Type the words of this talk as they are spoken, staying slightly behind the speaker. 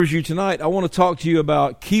You tonight, I want to talk to you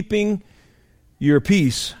about keeping your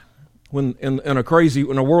peace when in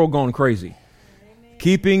a world gone crazy. Amen.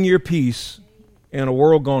 Keeping your peace in a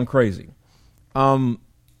world gone crazy. I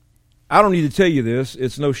don't need to tell you this;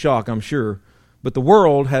 it's no shock, I'm sure. But the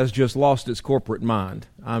world has just lost its corporate mind.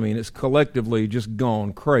 I mean, it's collectively just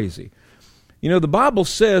gone crazy. You know, the Bible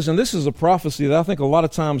says, and this is a prophecy that I think a lot of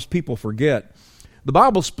times people forget. The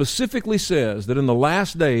Bible specifically says that in the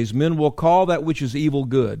last days, men will call that which is evil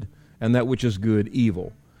good, and that which is good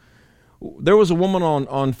evil. There was a woman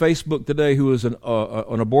on Facebook today who was an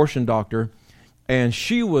abortion doctor, and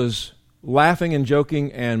she was laughing and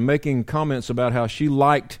joking and making comments about how she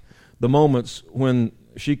liked the moments when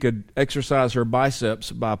she could exercise her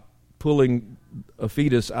biceps by pulling a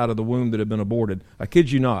fetus out of the womb that had been aborted. I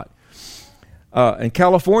kid you not. And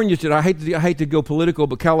California today, I hate to go political,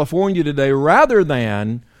 but California today, rather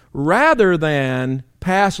than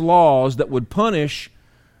pass laws that would punish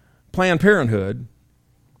Planned Parenthood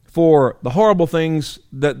for the horrible things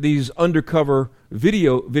that these undercover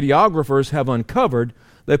videographers have uncovered,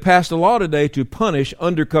 they passed a law today to punish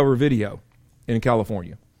undercover video in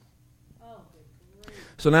California.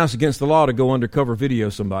 So now it's against the law to go undercover video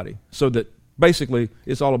somebody, so that basically,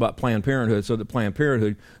 it's all about Planned Parenthood, so that Planned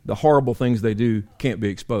Parenthood, the horrible things they do, can't be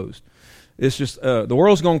exposed. It's just, the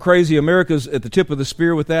world's gone crazy. America's at the tip of the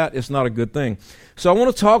spear with that. It's not a good thing. So I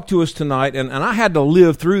want to talk to us tonight, and I had to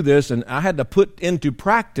live through this, and I had to put into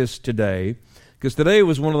practice today, because today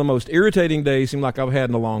was one of the most irritating days, seemed like I've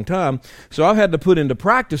had in a long time. So I've had to put into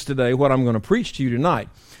practice today what I'm going to preach to you tonight.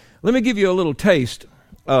 Let me give you a little taste.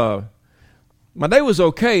 My day was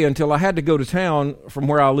okay until I had to go to town from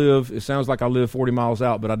where I live. It sounds like I live 40 miles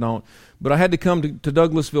out, but I don't. But I had to come to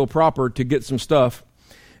Douglasville proper to get some stuff.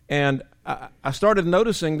 And I started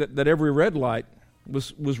noticing that every red light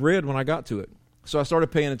was red when I got to it. So I started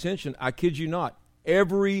paying attention. I kid you not.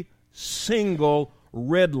 Every single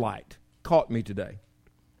red light caught me today.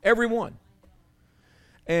 Every one.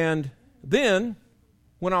 And then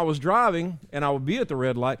when I was driving and I would be at the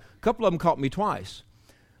red light, a couple of them caught me twice.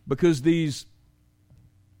 Because these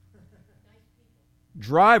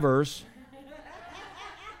drivers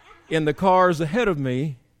in the cars ahead of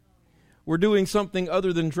me were doing something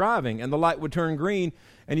other than driving, and the light would turn green,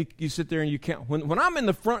 and you sit there and you can't. When I'm in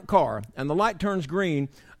the front car and the light turns green,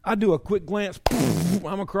 I do a quick glance.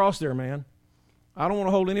 I'm across there, man. I don't want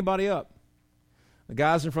to hold anybody up. The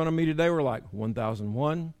guys in front of me today were like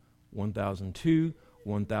 1001, 1002,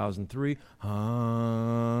 1003.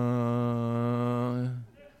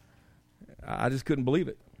 I just couldn't believe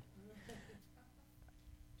it.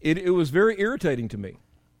 It was very irritating to me.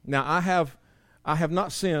 Now, I have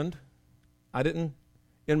not sinned. I didn't,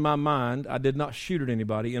 in my mind, I did not shoot at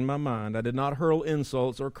anybody in my mind. I did not hurl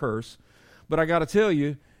insults or curse. But I got to tell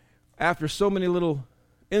you, after so many little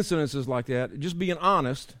incidences like that, just being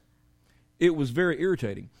honest, it was very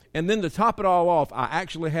irritating. And then to top it all off, I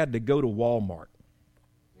actually had to go to Walmart.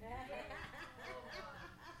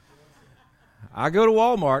 I go to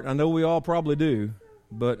Walmart. I know we all probably do.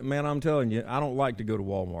 But, man, I'm telling you, I don't like to go to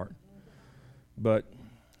Walmart. But,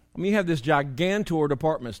 I mean, you have this gigantor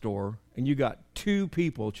department store, and you got 2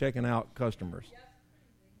 people checking out customers.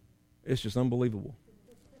 It's just unbelievable.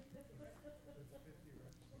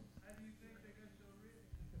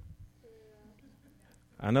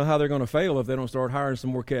 I know how they're going to fail if they don't start hiring some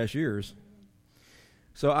more cashiers.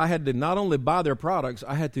 So I had to not only buy their products,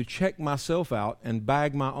 I had to check myself out and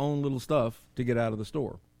bag my own little stuff to get out of the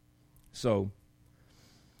store. So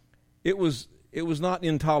it was not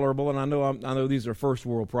intolerable, and I know these are first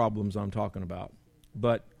world problems I'm talking about.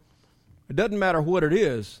 But it doesn't matter what it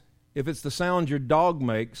is. If it's the sound your dog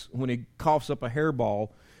makes when he coughs up a hairball,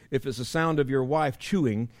 if it's the sound of your wife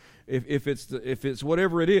chewing, if it's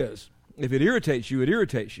whatever it is, if it irritates you, it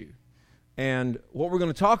irritates you. And what we're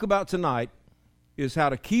going to talk about tonight is how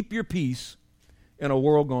to keep your peace in a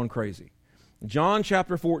world gone crazy. John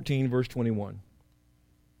chapter 14, verse 27.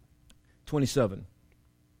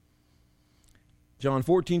 John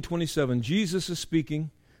 14:27, Jesus is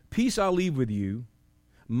speaking, "Peace I leave with you,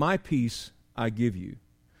 my peace I give you.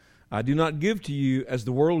 I do not give to you as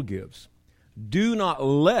the world gives. Do not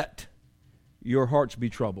let your hearts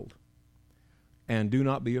be troubled, and do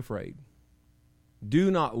not be afraid."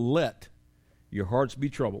 Do not let your hearts be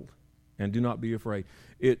troubled, and do not be afraid.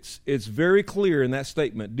 It's very clear in that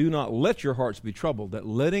statement, do not let your hearts be troubled, that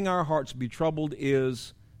letting our hearts be troubled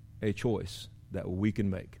is a choice that we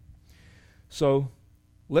can make. So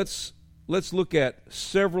let's look at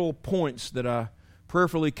several points that I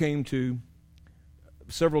prayerfully came to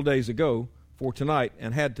several days ago for tonight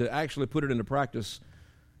and had to actually put it into practice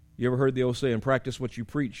You ever heard the old saying, practice what you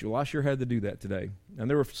preach? Well, I sure had to do that today. And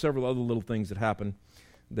there were several other little things that happened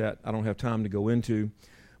that I don't have time to go into.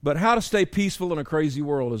 But how to stay peaceful in a crazy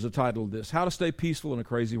world is the title of this. How to stay peaceful in a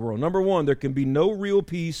crazy world. Number one, there can be no real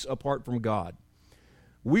peace apart from God.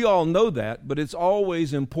 We all know that, but it's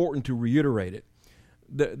always important to reiterate it.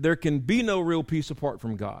 There can be no real peace apart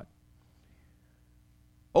from God.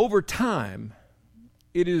 Over time,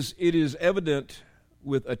 it is evident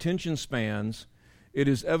with attention spans, it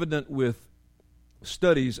is evident with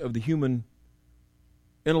studies of the human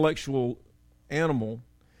intellectual animal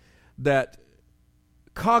that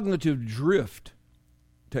cognitive drift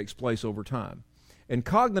takes place over time. And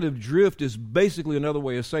cognitive drift is basically another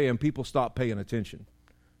way of saying people stop paying attention.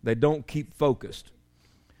 They don't keep focused.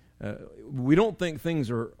 We don't think things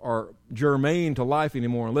are germane to life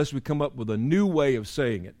anymore unless we come up with a new way of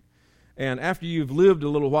saying it. And after you've lived a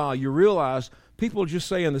little while, you realize people are just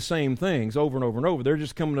saying the same things over and over and over. They're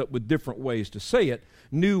just coming up with different ways to say it,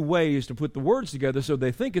 new ways to put the words together so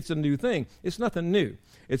they think it's a new thing. It's nothing new.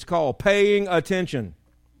 It's called paying attention.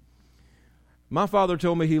 My father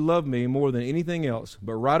told me he loved me more than anything else,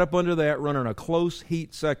 but right up under that, running a close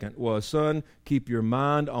heat second, was, son, keep your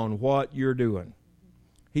mind on what you're doing.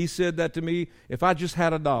 He said that to me if I just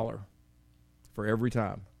had $1 for every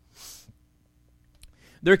time.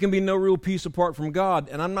 There can be no real peace apart from God,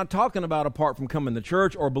 and I'm not talking about apart from coming to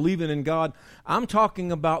church or believing in God. I'm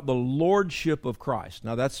talking about the lordship of Christ.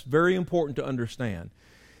 Now, that's very important to understand.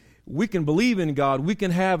 We can believe in God. We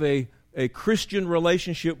can have a Christian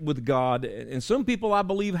relationship with God, and some people, I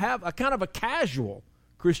believe, have a kind of a casual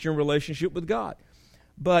Christian relationship with God.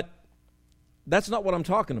 But that's not what I'm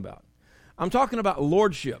talking about. I'm talking about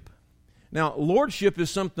lordship. Now, lordship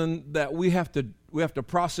is something that we have to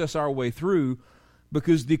process our way through,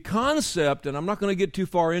 because the concept, and I'm not going to get too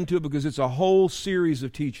far into it because it's a whole series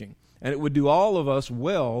of teaching, and it would do all of us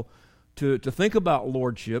well to think about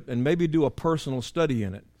lordship and maybe do a personal study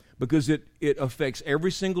in it, because it affects every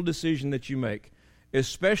single decision that you make,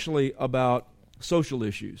 especially about social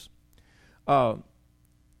issues.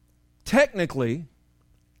 Technically,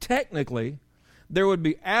 there would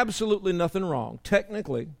be absolutely nothing wrong,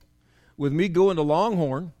 technically, with me going to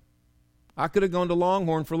Longhorn. I could have gone to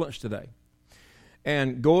Longhorn for lunch today,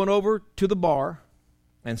 and going over to the bar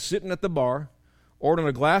and sitting at the bar, ordering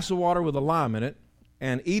a glass of water with a lime in it,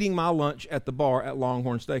 and eating my lunch at the bar at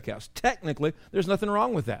Longhorn Steakhouse. Technically, there's nothing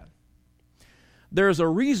wrong with that. There's a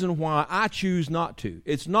reason why I choose not to.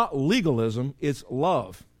 It's not legalism, it's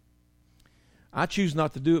love. I choose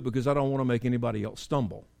not to do it because I don't want to make anybody else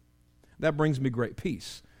stumble. That brings me great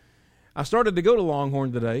peace. I started to go to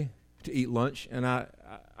Longhorn today to eat lunch, and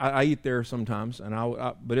I eat there sometimes,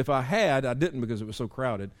 but if I had, I didn't because it was so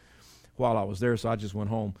crowded while I was there, so I just went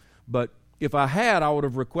home. But if I had, I would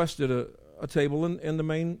have requested a table in the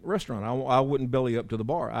main restaurant. I wouldn't belly up to the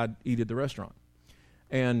bar. I'd eat at the restaurant.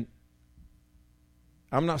 And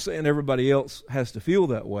I'm not saying everybody else has to feel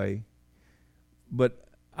that way, but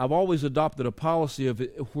I've always adopted a policy of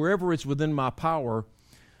wherever it's within my power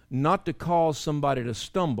not to cause somebody to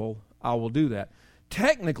stumble, I will do that.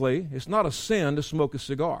 Technically, it's not a sin to smoke a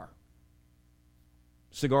cigar.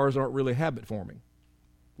 Cigars aren't really habit forming,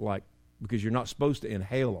 because you're not supposed to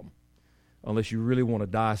inhale them unless you really want to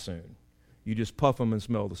die soon. You just puff them and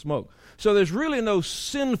smell the smoke. So there's really no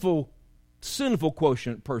sinful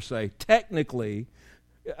quotient per se. Technically,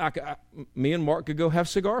 me and Mark could go have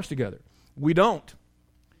cigars together. We don't.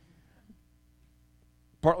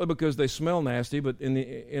 Partly because they smell nasty, but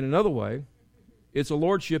in another way, it's a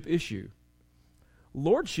lordship issue.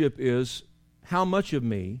 Lordship is how much of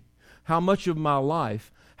me, how much of my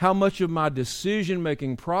life, how much of my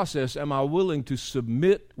decision-making process am I willing to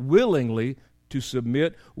submit, willingly to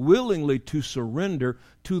surrender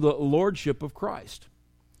to the lordship of Christ.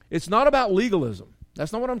 It's not about legalism.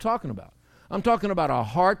 That's not what I'm talking about. I'm talking about a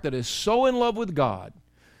heart that is so in love with God.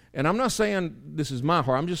 And I'm not saying this is my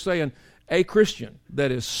heart. I'm just saying a Christian that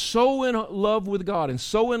is so in love with God and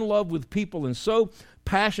so in love with people and so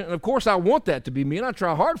passionate. And of course, I want that to be me, and I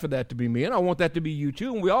try hard for that to be me, and I want that to be you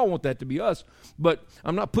too, and we all want that to be us. But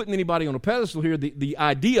I'm not putting anybody on a pedestal here. The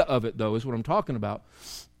idea of it, though, is what I'm talking about.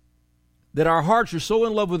 That our hearts are so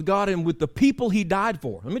in love with God and with the people He died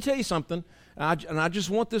for. Let me tell you something, and I just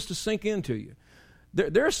want this to sink into you.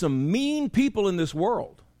 There are some mean people in this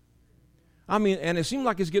world. I mean, and it seems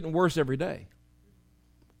like it's getting worse every day.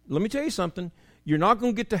 Let me tell you something. You're not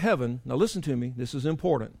going to get to heaven. Now listen to me. This is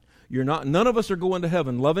important. None of us are going to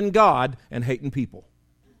heaven loving God and hating people.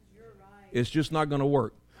 You're right. It's just not going to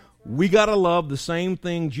work. We got to love the same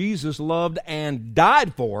thing Jesus loved and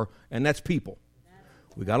died for, and that's people.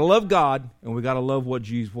 We got to love God, and we got to love what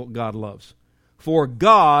God loves. For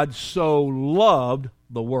God so loved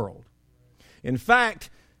the world. In fact,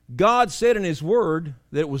 God said in His Word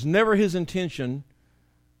that it was never His intention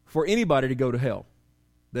for anybody to go to hell.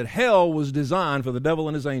 That hell was designed for the devil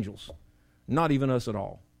and his angels, not even us at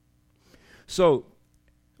all. So,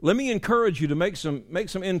 let me encourage you to make some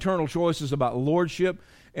internal choices about lordship.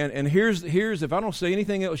 And here's if I don't say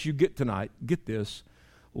anything else you get tonight, get this.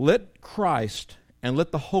 Let Christ and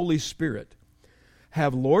let the Holy Spirit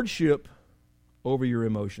have lordship over your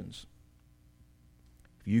emotions.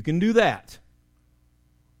 If you can do that,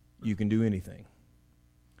 you can do anything.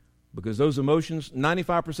 Because those emotions,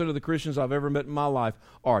 95% of the Christians I've ever met in my life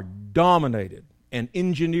are dominated and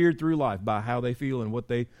engineered through life by how they feel and what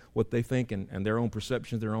they think and their own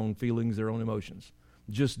perceptions, their own feelings, their own emotions.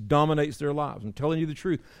 Just dominates their lives. I'm telling you the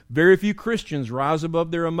truth. Very few Christians rise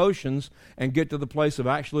above their emotions and get to the place of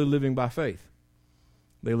actually living by faith.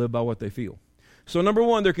 They live by what they feel. So number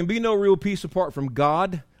one, there can be no real peace apart from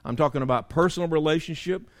God. I'm talking about personal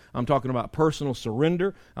relationship. I'm talking about personal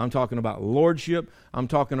surrender. I'm talking about lordship. I'm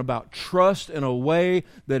talking about trust in a way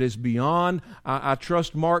that is beyond, I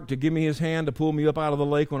trust Mark to give me his hand to pull me up out of the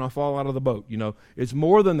lake when I fall out of the boat. You know, it's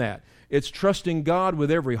more than that. It's trusting God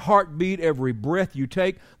with every heartbeat, every breath you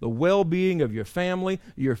take, the well-being of your family,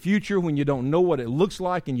 your future when you don't know what it looks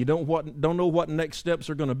like and you don't know what next steps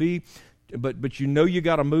are going to be. But you know you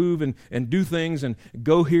got to move and do things and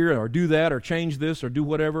go here or do that or change this or do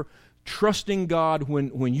whatever. Trusting God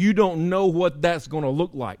when you don't know what that's going to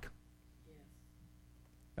look like.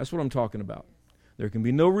 That's what I'm talking about. There can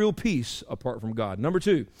be no real peace apart from God. Number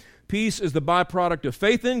two, peace is the byproduct of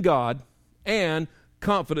faith in God and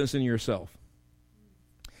confidence in yourself.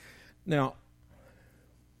 Now,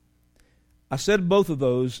 I said both of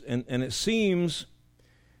those, and it seems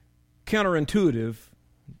counterintuitive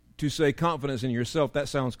to say confidence in yourself. That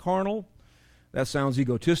sounds carnal. That sounds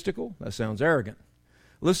egotistical. That sounds arrogant.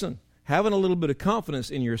 Listen, having a little bit of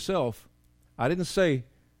confidence in yourself, I didn't say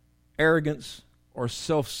arrogance or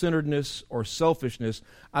self-centeredness or selfishness.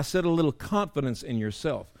 I said a little confidence in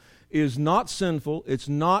yourself is not sinful. It's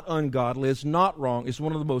not ungodly. It's not wrong. It's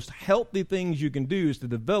one of the most healthy things you can do is to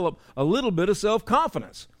develop a little bit of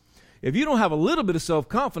self-confidence. If you don't have a little bit of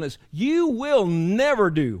self-confidence, you will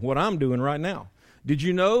never do what I'm doing right now. Did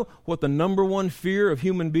you know what the number one fear of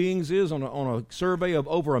human beings is on a survey of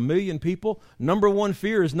over 1 million people? Number one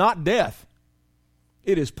fear is not death.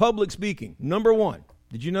 It is public speaking. Number one.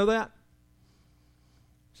 Did you know that?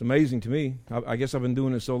 It's amazing to me. I guess I've been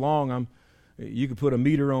doing it so long. You could put a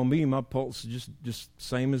meter on me. My pulse is just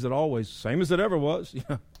same as it always, same as it ever was.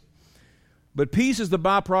 But peace is the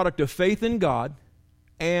byproduct of faith in God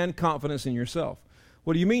and confidence in yourself.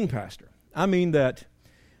 What do you mean, Pastor? I mean that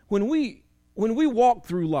when we walk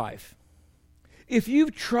through life, if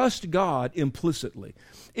you trust God implicitly,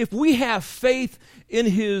 if we have faith in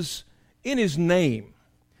His name,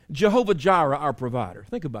 Jehovah Jireh, our provider,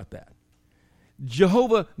 think about that.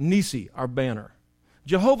 Jehovah Nisi, our banner.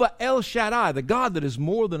 Jehovah El Shaddai, the God that is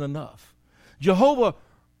more than enough. Jehovah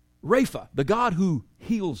Rapha, the God who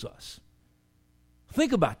heals us.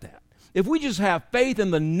 Think about that. If we just have faith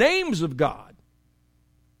in the names of God,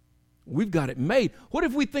 we've got it made. What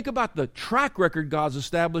if we think about the track record God's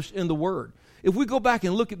established in the Word? If we go back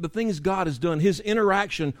and look at the things God has done, His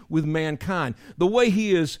interaction with mankind, the way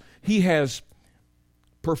He has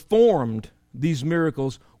performed these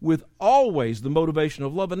miracles with always the motivation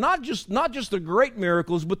of love, and not just the great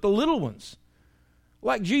miracles, but the little ones.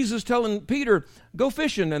 Like Jesus telling Peter, go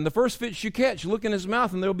fishing, and the first fish you catch, look in his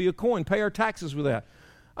mouth, and there'll be a coin. Pay our taxes with that.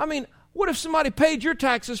 I mean, what if somebody paid your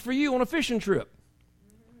taxes for you on a fishing trip?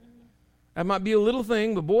 That might be a little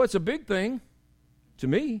thing, but boy, it's a big thing to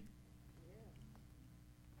me.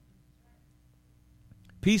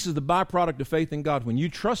 Peace is the byproduct of faith in God. When you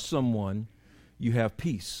trust someone, you have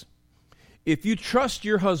peace. If you trust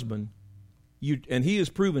your husband, and he is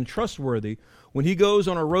proven trustworthy, when he goes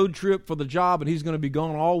on a road trip for the job and he's going to be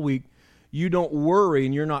gone all week, you don't worry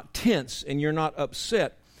and you're not tense and you're not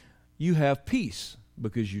upset. You have peace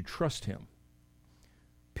because you trust him.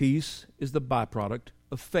 Peace is the byproduct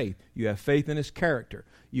of faith. You have faith in his character.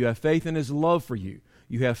 You have faith in his love for you.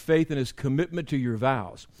 You have faith in his commitment to your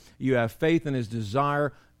vows. You have faith in his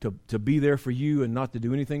desire to be there for you and not to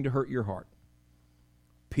do anything to hurt your heart.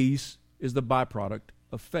 Peace is the byproduct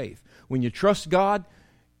of faith. When you trust God,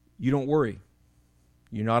 you don't worry.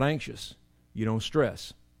 You're not anxious. You don't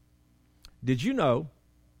stress. Did you know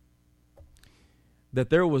that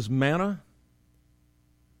there was manna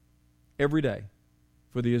every day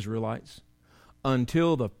for the Israelites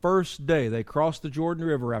until the first day they crossed the Jordan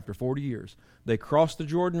River after 40 years? They crossed the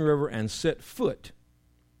Jordan River and set foot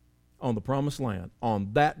on the promised land.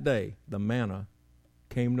 On that day, the manna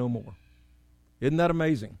came no more. Isn't that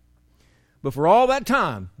amazing? But for all that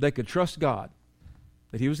time, they could trust God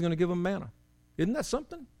that He was going to give them manna. Isn't that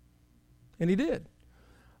something? And He did.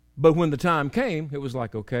 But when the time came, it was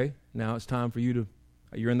like, okay, now it's time for you to,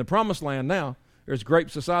 you're in the promised land now. There's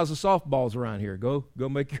grapes the size of softballs around here. Go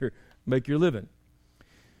make your living.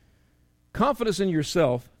 Confidence in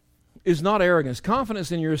yourself is not arrogance.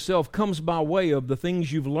 Confidence in yourself comes by way of the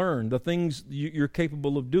things you've learned, the things you're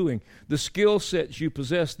capable of doing, the skill sets you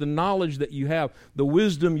possess, the knowledge that you have, the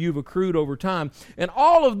wisdom you've accrued over time. And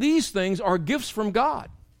all of these things are gifts from God.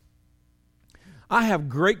 I have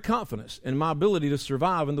great confidence in my ability to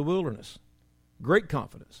survive in the wilderness. Great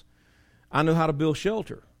confidence. I know how to build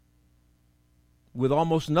shelter with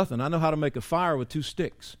almost nothing. I know how to make a fire with 2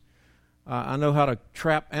 sticks. I know how to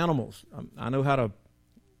trap animals. I know how to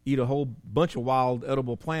eat a whole bunch of wild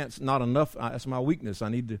edible plants. Not enough. That's my weakness. I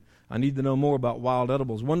need to know more about wild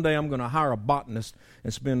edibles. One day I'm going to hire a botanist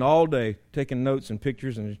and spend all day taking notes and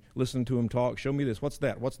pictures and listening to him talk. Show me this. What's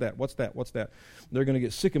that? What's that? What's that? What's that? They're going to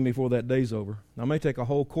get sick of me before that day's over. I may take a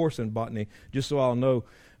whole course in botany just so I'll know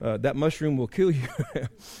that mushroom will kill you.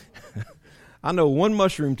 I know one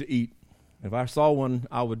mushroom to eat. If I saw one,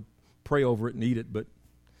 I would pray over it and eat it. But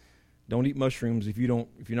don't eat mushrooms if you're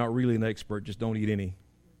not really an expert. Just don't eat any.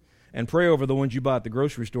 And pray over the ones you buy at the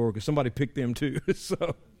grocery store because somebody picked them too.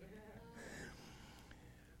 So,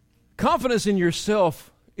 confidence in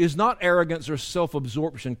yourself is not arrogance or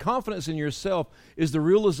self-absorption. Confidence in yourself is the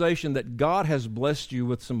realization that God has blessed you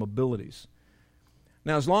with some abilities.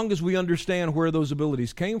 Now, as long as we understand where those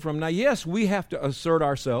abilities came from, now, yes, we have to assert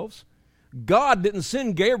ourselves. God didn't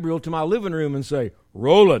send Gabriel to my living room and say,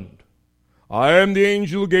 Roland, I am the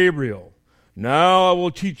angel Gabriel. Now I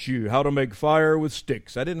will teach you how to make fire with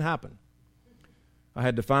sticks. That didn't happen. I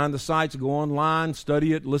had to find the sites, go online,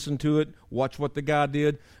 study it, listen to it, watch what the guy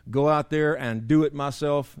did, go out there and do it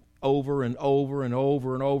myself over and over and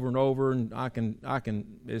over and over and over, and I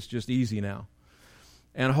can, it's just easy now.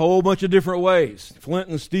 And a whole bunch of different ways, flint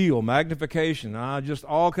and steel, magnification, just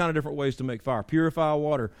all kind of different ways to make fire, purify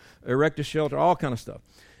water, erect a shelter, all kind of stuff.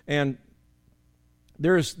 And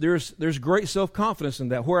there's great self-confidence in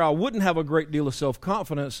that. Where I wouldn't have a great deal of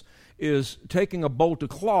self-confidence is taking a bolt of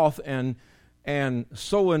cloth and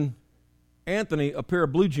sewing Anthony a pair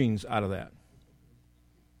of blue jeans out of that.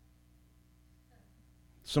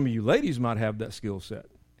 Some of you ladies might have that skill set.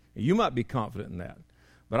 You might be confident in that,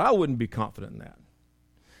 but I wouldn't be confident in that.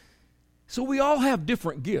 So we all have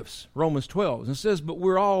different gifts, Romans 12. And it says, but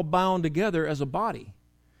we're all bound together as a body.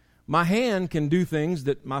 My hand can do things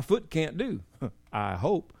that my foot can't do. I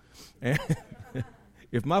hope.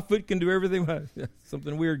 If my foot can do everything,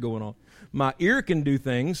 something weird going on. My ear can do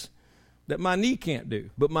things that my knee can't do.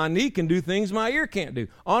 But my knee can do things my ear can't do.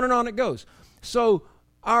 On and on it goes. So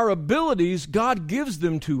our abilities, God gives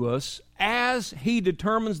them to us as He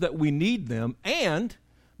determines that we need them. And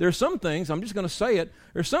there's some things, I'm just going to say it,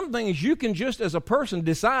 there's some things you can just as a person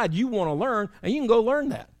decide you want to learn, and you can go learn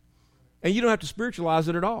that. And you don't have to spiritualize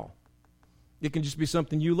it at all. It can just be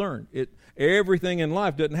something you learn. Everything in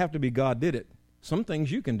life doesn't have to be God did it. Some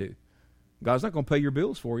things you can do. God's not going to pay your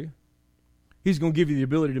bills for you. He's going to give you the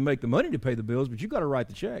ability to make the money to pay the bills, but you've got to write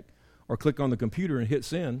the check or click on the computer and hit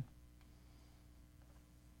send.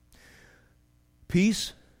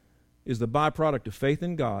 Peace is the byproduct of faith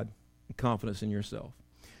in God and confidence in yourself.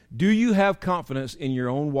 Do you have confidence in your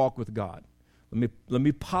own walk with God? Let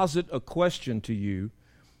me posit a question to you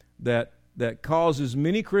that causes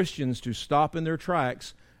many Christians to stop in their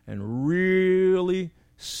tracks and really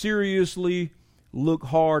seriously look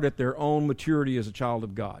hard at their own maturity as a child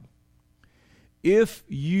of God. If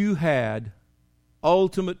you had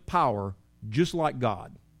ultimate power just like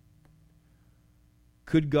God,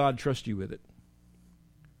 could God trust you with it?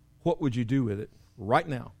 What would you do with it right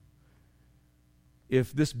now?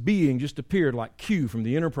 If this being just appeared like Q from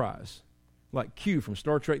the Enterprise, like Q from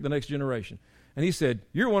Star Trek The Next Generation, and he said,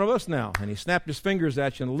 you're one of us now. And he snapped his fingers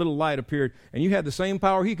at you and a little light appeared and you had the same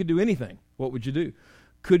power, he could do anything. What would you do?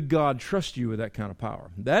 Could God trust you with that kind of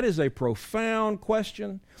power? That is a profound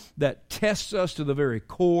question that tests us to the very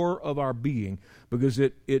core of our being because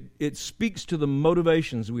it speaks to the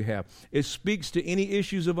motivations we have. It speaks to any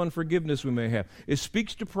issues of unforgiveness we may have. It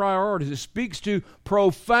speaks to priorities. It speaks to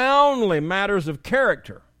profoundly matters of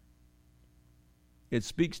character. It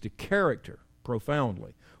speaks to character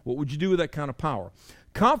profoundly. What would you do with that kind of power?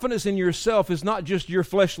 Confidence in yourself is not just your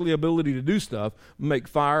fleshly ability to do stuff, make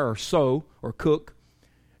fire or sew or cook.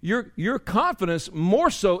 Your confidence, more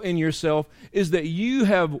so in yourself, is that you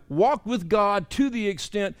have walked with God to the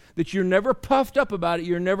extent that you're never puffed up about it,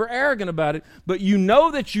 you're never arrogant about it, but you know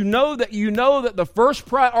that the first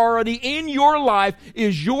priority in your life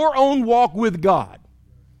is your own walk with God.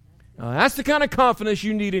 That's the kind of confidence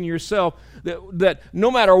you need in yourself, that no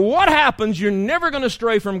matter what happens, you're never going to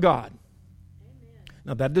stray from God. Amen.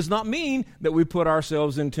 Now, that does not mean that we put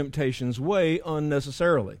ourselves in temptation's way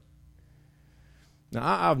unnecessarily.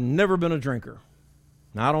 Now, I've never been a drinker.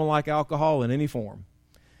 Now, I don't like alcohol in any form.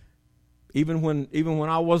 Even when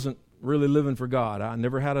I wasn't really living for God, I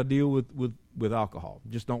never had a deal with alcohol.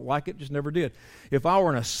 Just don't like it, just never did. If I were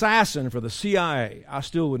an assassin for the CIA, I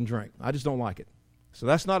still wouldn't drink. I just don't like it. So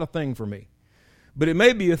that's not a thing for me. But it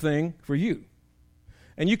may be a thing for you.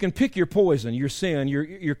 And you can pick your poison, your sin,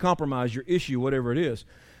 your compromise, your issue, whatever it is.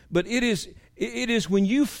 But it is when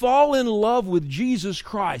you fall in love with Jesus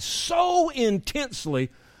Christ so intensely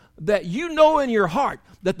that you know in your heart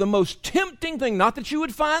that the most tempting thing, not that you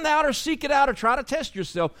would find out or seek it out or try to test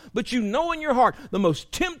yourself, but you know in your heart the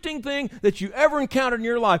most tempting thing that you ever encountered in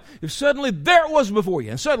your life, if suddenly there it was before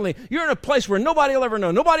you, and suddenly you're in a place where nobody will ever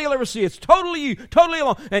know, nobody will ever see, it's totally you, totally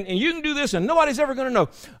alone, and you can do this and nobody's ever going to know.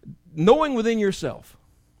 Knowing within yourself,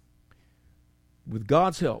 with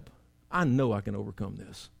God's help, I know I can overcome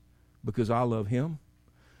this because I love Him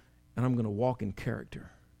and I'm going to walk in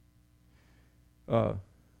character.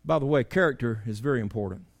 By the way, character is very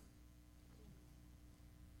important.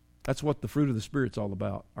 That's what the fruit of the Spirit's all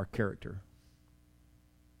about, our character.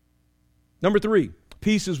 Number 3,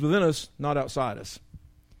 peace is within us, not outside us.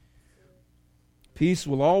 Peace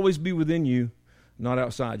will always be within you, not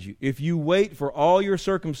outside you. If you wait for all your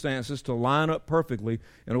circumstances to line up perfectly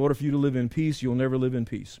in order for you to live in peace, you'll never live in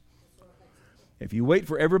peace. If you wait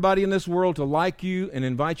for everybody in this world to like you and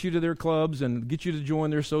invite you to their clubs and get you to join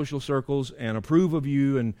their social circles and approve of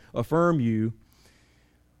you and affirm you,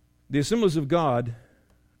 the Assemblies of God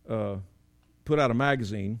put out a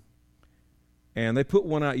magazine, and they put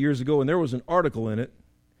one out years ago, and there was an article in it,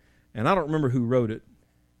 and I don't remember who wrote it,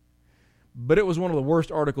 but it was one of the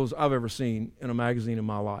worst articles I've ever seen in a magazine in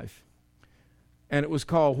my life. And it was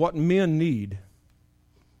called What Men Need,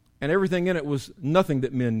 and everything in it was nothing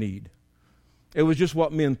that men need. It was just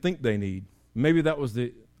what men think they need. Maybe that was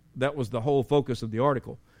the whole focus of the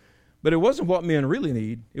article. But it wasn't what men really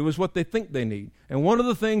need. It was what they think they need. And one of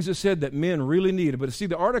the things it said that men really needed, but see,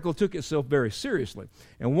 the article took itself very seriously.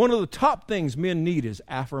 And one of the top things men need is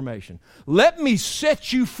affirmation. Let me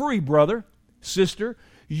set you free, brother, sister.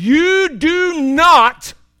 You do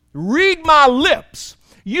not, read my lips,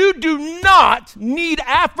 you do not need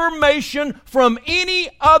affirmation from any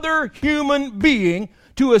other human being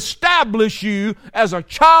to establish you as a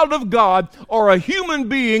child of God or a human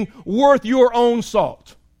being worth your own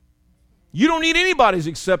salt. You don't need anybody's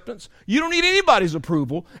acceptance. You don't need anybody's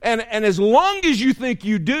approval. And as long as you think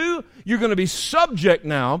you do, you're going to be subject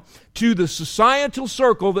now to the societal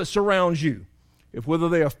circle that surrounds you, if whether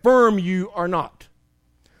they affirm you or not.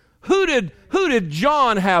 Who did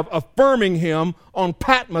John have affirming him on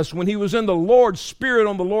Patmos when he was in the Lord's Spirit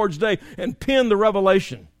on the Lord's day and penned the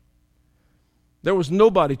revelation? There was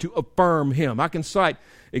nobody to affirm him. I can cite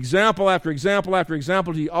example after example after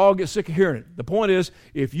example till you all get sick of hearing it. The point is,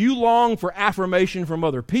 if you long for affirmation from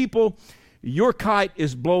other people, your kite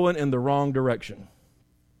is blowing in the wrong direction.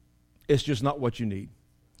 It's just not what you need.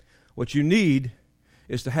 What you need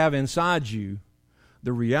is to have inside you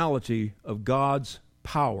the reality of God's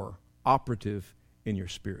power operative in your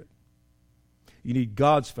spirit. You need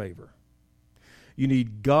God's favor. You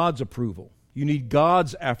need God's approval. You need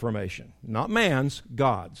God's affirmation, not man's,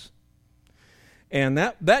 God's. And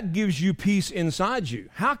that gives you peace inside you.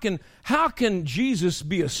 How can Jesus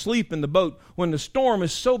be asleep in the boat when the storm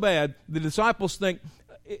is so bad the disciples think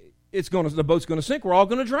the boat's going to sink, we're all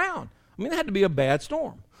going to drown? I mean, it had to be a bad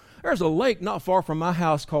storm. There's a lake not far from my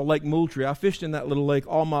house called Lake Moultrie. I fished in that little lake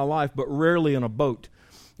all my life, but rarely in a boat.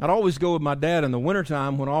 I'd always go with my dad in the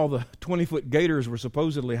wintertime when all the 20-foot gators were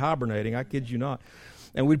supposedly hibernating. I kid you not.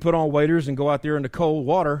 And we'd put on waders and go out there in the cold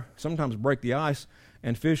water, sometimes break the ice,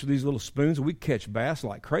 and fish with these little spoons. We'd catch bass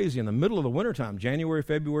like crazy in the middle of the wintertime, January,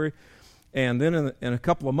 February. And then in a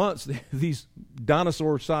couple of months, these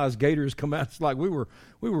dinosaur-sized gators come out. It's like we were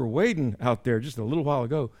wading out there just a little while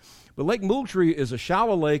ago. But Lake Moultrie is a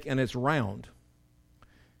shallow lake, and it's round.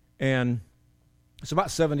 And it's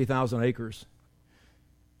about 70,000 acres.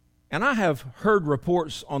 And I have heard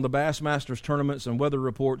reports on the Bassmasters tournaments and weather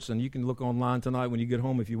reports, and you can look online tonight when you get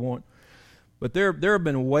home if you want. But there have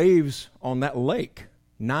been waves on that lake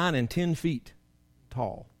 9 and 10 feet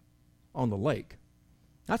tall on the lake.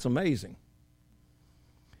 That's amazing.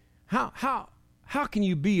 How How can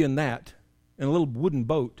you be in that, in a little wooden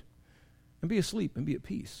boat, and be asleep and be at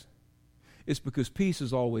peace? It's because peace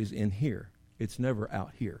is always in here. It's never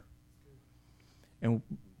out here. And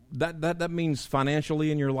that means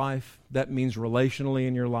financially in your life. That means relationally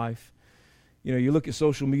in your life. You know, you look at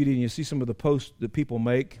social media and you see some of the posts that people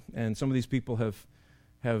make, and some of these people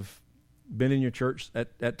have been in your church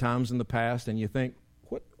at times in the past, and you think,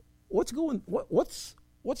 what's going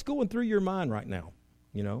through your mind right now?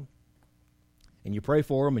 You know? And you pray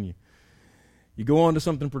for them, and you go on to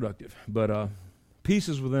something productive. But peace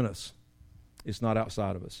is within us. It's not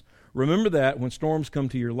outside of us. Remember that when storms come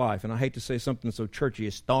to your life, and I hate to say something so churchy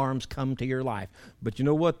as storms come to your life, but you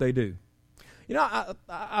know what? They do. You know,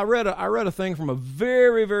 I read a thing from a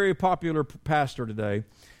very, very popular pastor today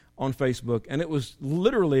on Facebook, and it was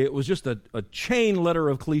just a chain letter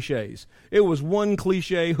of cliches. It was one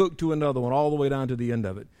cliche hooked to another one all the way down to the end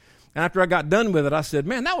of it. And after I got done with it, I said,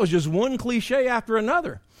 man, that was just one cliche after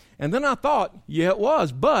another. And then I thought, yeah, it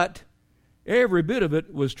was, but every bit of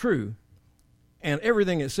it was true. And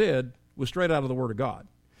everything it said was straight out of the Word of God.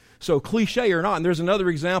 So cliche or not, and there's another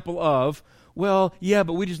example of, well, yeah,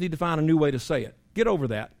 but we just need to find a new way to say it. Get over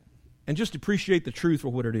that and just appreciate the truth for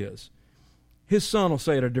what it is. His son will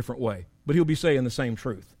say it a different way, but he'll be saying the same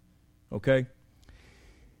truth. Okay?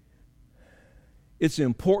 It's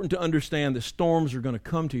important to understand that storms are going to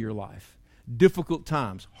come to your life. Difficult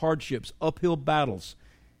times, hardships, uphill battles,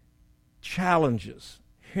 challenges,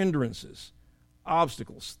 hindrances,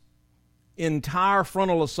 obstacles, entire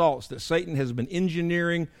frontal assaults that Satan has been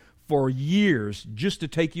engineering for years just to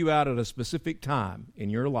take you out at a specific time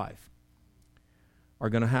in your life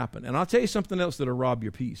are going to happen. And I'll tell you something else that'll rob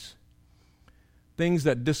your peace. Things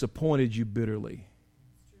that disappointed you bitterly.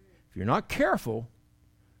 If you're not careful,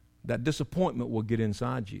 that disappointment will get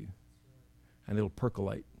inside you, and it'll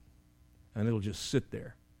percolate, and it'll just sit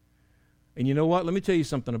there. And you know what? Let me tell you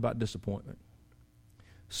something about disappointment.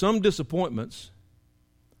 Some disappointments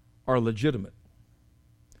are legitimate.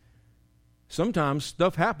 Sometimes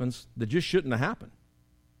stuff happens that just shouldn't have happened.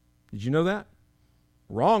 Did you know that?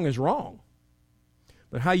 Wrong is wrong.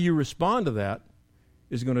 But how you respond to that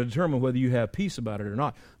is going to determine whether you have peace about it or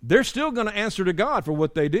not. They're still going to answer to God for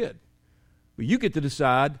what they did. But you get to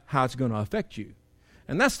decide how it's going to affect you.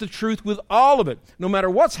 And that's the truth with all of it. No matter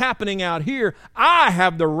what's happening out here, I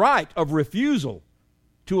have the right of refusal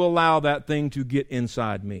to allow that thing to get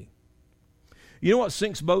inside me. You know what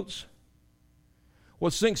sinks boats?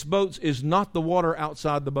 What sinks boats is not the water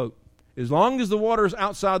outside the boat. As long as the water is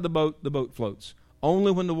outside the boat floats.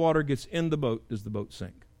 Only when the water gets in the boat does the boat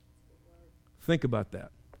sink. Think about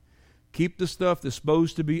that. Keep the stuff that's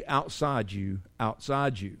supposed to be outside you,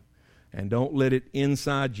 and don't let it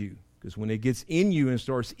inside you. Because when it gets in you and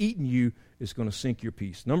starts eating you, it's going to sink your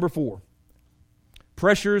peace. Number 4,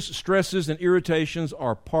 pressures, stresses, and irritations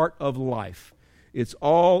are part of life. It's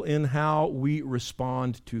all in how we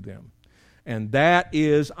respond to them. And that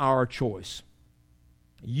is our choice.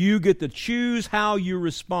 You get to choose how you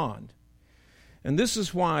respond. And this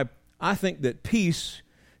is why I think that peace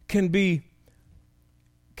can be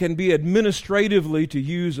administratively, to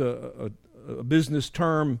use a business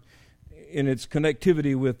term in its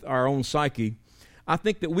connectivity with our own psyche, I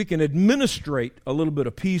think that we can administrate a little bit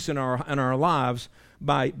of peace in our lives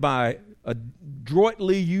by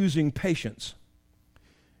adroitly using patience.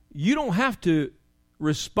 You don't have to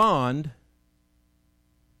respond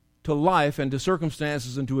to life and to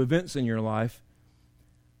circumstances and to events in your life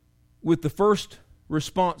with the first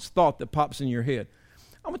response thought that pops in your head.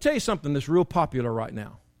 I'm going to tell you something that's real popular right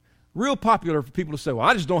now. Real popular for people to say, well,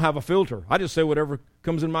 I just don't have a filter. I just say whatever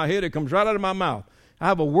comes in my head, it comes right out of my mouth. I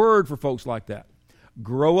have a word for folks like that.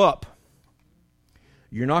 Grow up.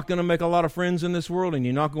 You're not going to make a lot of friends in this world, and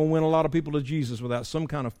you're not going to win a lot of people to Jesus without some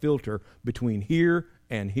kind of filter between here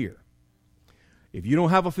and here. If you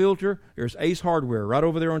don't have a filter, there's Ace Hardware right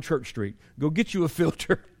over there on Church Street. Go get you a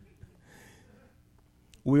filter.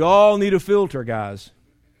 We all need a filter, guys.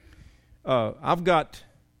 I've got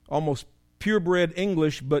almost purebred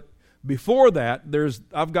English, but before that,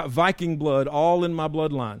 I've got Viking blood all in my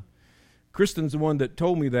bloodline. Kristen's the one that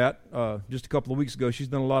told me that just a couple of weeks ago. She's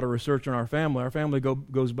done a lot of research on our family. Our family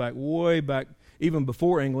goes back way back, even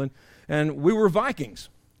before England, and we were Vikings.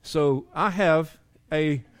 So I have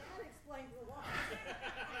a...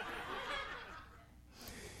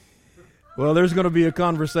 Well, there's going to be a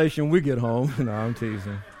conversation when we get home. No, I'm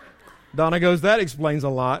teasing. Donna goes, that explains a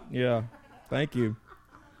lot. Yeah, thank you.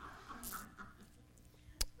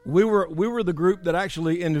 We were the group that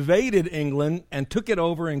actually invaded England and took it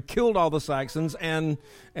over and killed all the Saxons and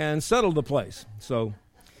settled the place. So,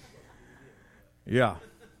 yeah.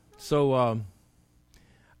 So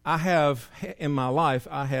I have, in my life,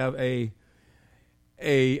 I have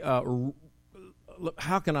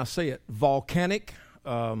how can I say it, volcanic,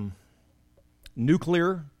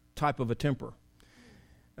 nuclear type of a temper.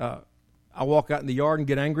 I walk out in the yard and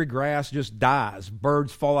get angry, grass just dies,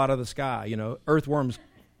 birds fall out of the sky, earthworms.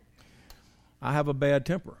 I have a bad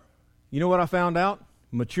temper. You know what I found out?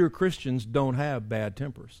 Mature Christians don't have bad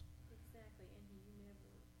tempers.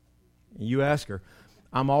 Exactly. You ask her.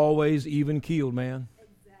 I'm always even-keeled, man.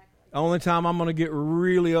 Exactly. The only time I'm going to get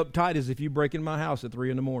really uptight is if you break in my house at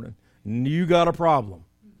 3 a.m. and you got a problem.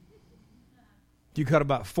 You got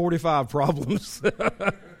about 45 problems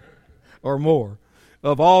or more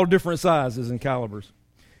of all different sizes and calibers.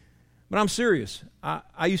 But I'm serious.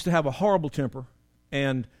 I used to have a horrible temper,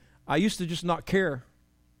 and I used to just not care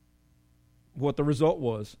what the result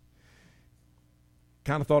was.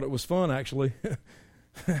 Kind of thought it was fun, actually.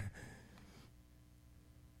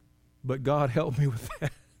 But God helped me with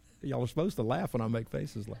that. Y'all are supposed to laugh when I make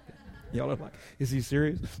faces like that. Y'all are like, is he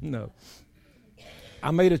serious? No.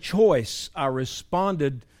 I made a choice. I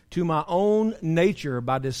responded to my own nature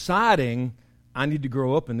by deciding I need to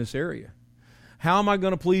grow up in this area. How am I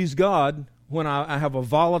going to please God when I have a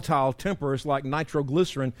volatile temper? It's like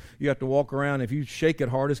nitroglycerin. You have to walk around. If you shake it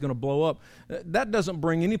hard, it's going to blow up. That doesn't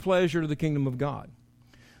bring any pleasure to the kingdom of God.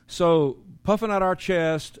 So puffing out our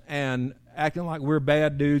chest and acting like we're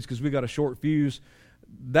bad dudes because we got a short fuse,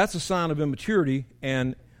 that's a sign of immaturity,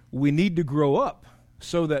 and we need to grow up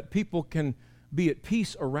so that people can be at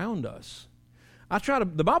peace around us.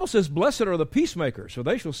 The Bible says, blessed are the peacemakers, for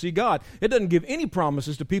they shall see God. It doesn't give any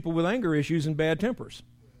promises to people with anger issues and bad tempers.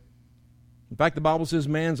 In fact, the Bible says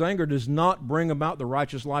man's anger does not bring about the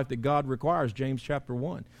righteous life that God requires, James chapter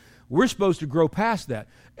 1. We're supposed to grow past that.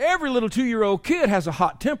 Every little 2-year-old kid has a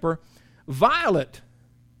hot temper. Violet.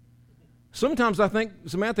 Sometimes I think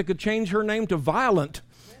Samantha could change her name to Violent.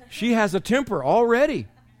 She has a temper already.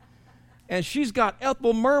 And she's got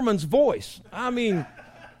Ethel Merman's voice. I mean,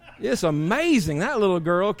 it's amazing. That little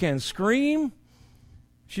girl can scream.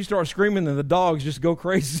 She starts screaming and the dogs just go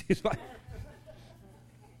crazy. It's like,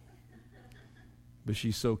 but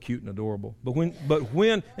she's so cute and adorable. But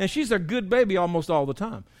when, and she's a good baby almost all the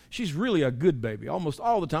time. She's really a good baby almost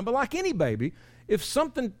all the time. But like any baby, if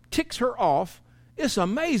something ticks her off, it's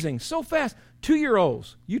amazing. So fast.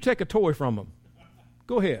 2-year-olds, you take a toy from them.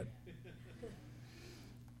 Go ahead.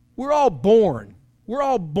 We're all born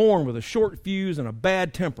with a short fuse and a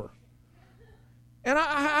bad temper. And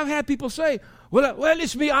I've had people say, well,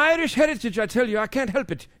 it's me Irish heritage, I tell you, I can't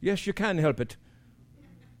help it. Yes, you can help it.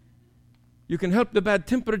 You can help the bad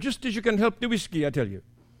temper just as you can help the whiskey, I tell you.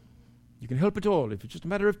 You can help it all if it's just a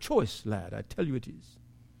matter of choice, lad. I tell you it is.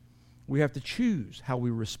 We have to choose how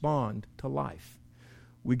we respond to life.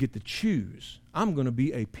 We get to choose. I'm going to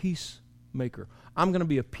be a peacemaker. I'm going to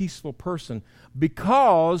be a peaceful person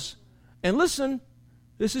because, and listen,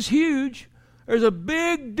 this is huge. There's a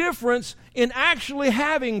big difference in actually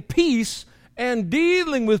having peace and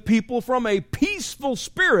dealing with people from a peaceful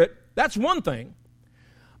spirit. That's one thing.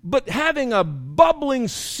 But having a bubbling,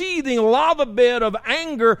 seething lava bed of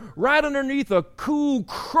anger right underneath a cool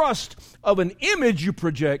crust of an image you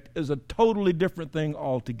project is a totally different thing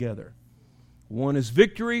altogether. One is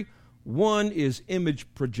victory, one is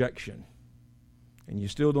image projection. And you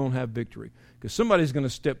still don't have victory because somebody's going to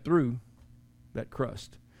step through that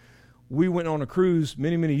crust. We went on a cruise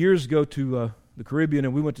many, many years ago to the Caribbean,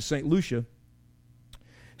 and we went to St. Lucia.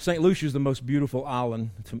 St. Lucia is the most beautiful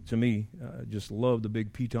island to me. I just love the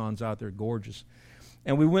big pitons out there, gorgeous.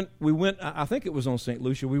 And we went. I think it was on St.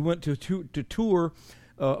 Lucia. We went to tour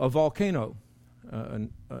a volcano, a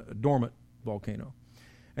dormant volcano.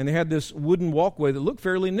 And they had this wooden walkway that looked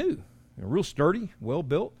fairly new, real sturdy, well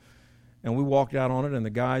built. And we walked out on it, and the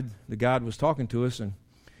guide was talking to us, and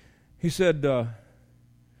he said,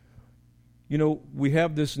 we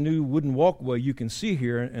have this new wooden walkway you can see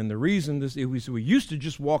here, and the reason we used to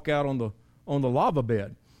just walk out on the lava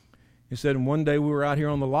bed. He said, and one day we were out here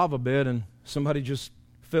on the lava bed, and somebody just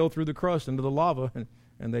fell through the crust into the lava,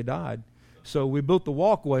 and they died. So we built the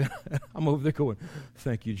walkway. I'm over there going,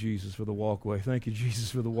 thank you, Jesus, for the walkway. Thank you,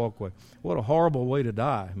 Jesus, for the walkway. What a horrible way to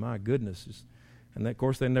die. My goodness. And of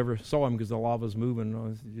course, they never saw him because the lava's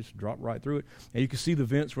moving. It just dropped right through it. And you could see the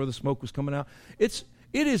vents where the smoke was coming out. It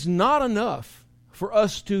is not enough for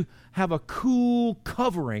us to have a cool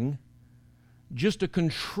covering, just a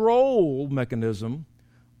control mechanism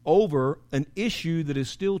over an issue that is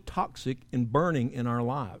still toxic and burning in our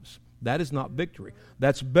lives. That is not victory.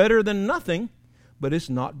 That's better than nothing, but it's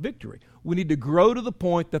not victory. We need to grow to the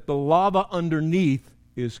point that the lava underneath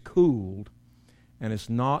is cooled and it's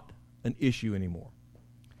not an issue anymore.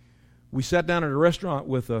 we sat down at a restaurant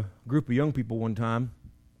with a group of young people one time,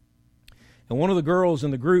 and one of the girls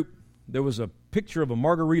in the group, there was a picture of a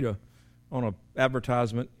margarita on an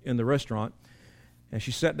advertisement in the restaurant, and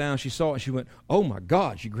she sat down, she saw it, she went, "Oh my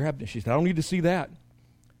God," she grabbed it, she said, "I don't need to see that."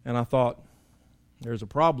 And I thought, there's a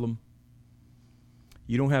problem.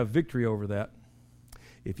 You don't have victory over that.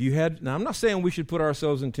 If you had, now I'm not saying we should put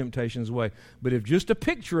ourselves in temptation's way, but if just a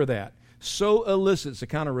picture of that so elicits a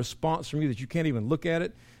kind of response from you that you can't even look at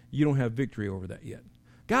it, you don't have victory over that yet.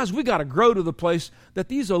 Guys, we got to grow to the place that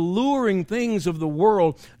these alluring things of the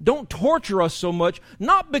world don't torture us so much,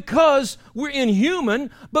 not because we're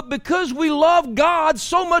inhuman, but because we love God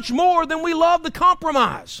so much more than we love the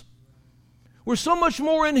compromise. We're so much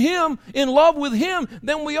more in Him, in love with Him,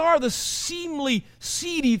 than we are the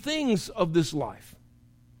seedy things of this life.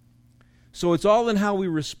 So it's all in how we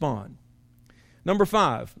respond. Number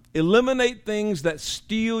 5, eliminate things that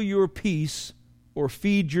steal your peace or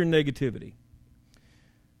feed your negativity.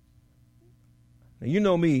 Now, you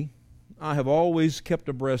know me, I have always kept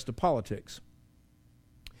abreast of politics.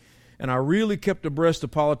 And I really kept abreast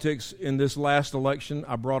of politics in this last election.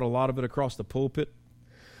 I brought a lot of it across the pulpit,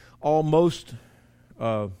 almost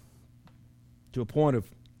to a point of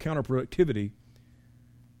counterproductivity.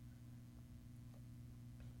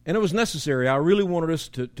 And it was necessary. I really wanted us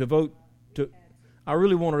to vote. I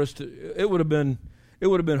really wanted us to. It would have been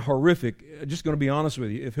horrific. Just going to be honest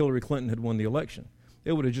with you, if Hillary Clinton had won the election,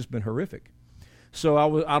 it would have just been horrific. So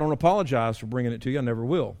I don't apologize for bringing it to you. I never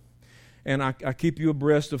will. And I keep you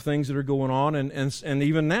abreast of things that are going on. And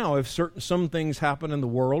even now, if some things happen in the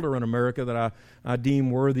world or in America that I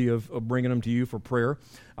deem worthy of bringing them to you for prayer,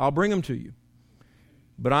 I'll bring them to you.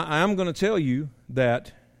 But I am going to tell you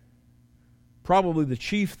that probably the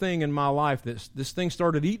chief thing in my life, this thing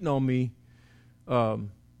started eating on me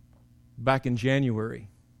back in January.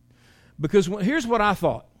 Because here's what I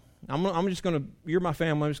thought. I'm just going to, you're my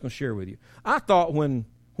family, I'm just going to share with you. I thought when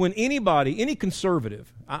anybody, any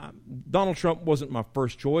conservative, Donald Trump wasn't my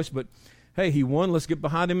first choice, but hey, he won, let's get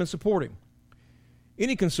behind him and support him.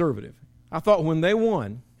 Any conservative, I thought when they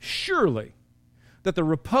won, surely that the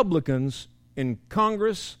Republicans in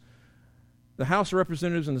Congress, the House of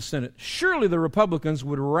Representatives and the Senate, surely the Republicans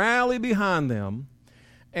would rally behind them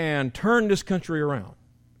and turn this country around.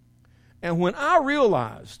 And when I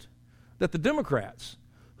realized that the Democrats,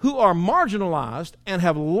 who are marginalized and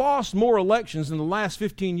have lost more elections in the last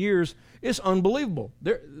 15 years, it's unbelievable.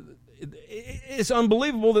 It's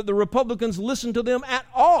unbelievable that the Republicans listen to them at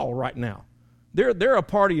all right now. They're a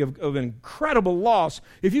party of incredible loss.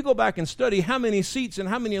 If you go back and study how many seats and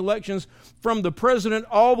how many elections from the president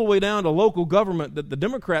all the way down to local government that the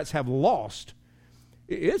Democrats have lost,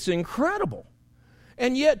 it's incredible.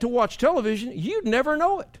 And yet to watch television, you'd never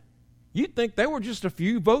know it. You'd think they were just a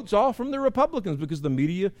few votes off from the Republicans because the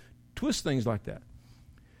media twists things like that.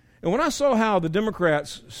 And when I saw how the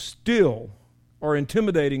Democrats still are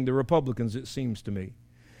intimidating the Republicans, it seems to me,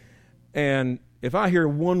 and if I hear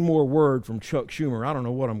one more word from Chuck Schumer, I don't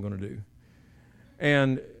know what I'm going to do.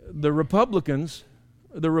 And the Republicans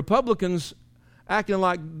acting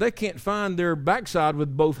like they can't find their backside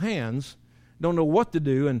with both hands, don't know what to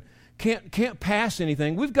do, and can't pass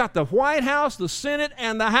anything. We've got the White House, the Senate,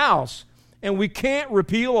 and the House, and we can't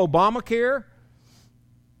repeal Obamacare.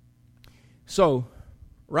 So,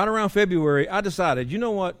 right around February, I decided, you know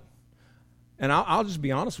what? And I'll just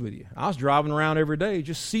be honest with you. I was driving around every day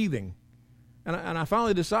just seething. And I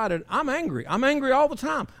finally decided, I'm angry. I'm angry all the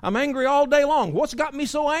time. I'm angry all day long. What's got me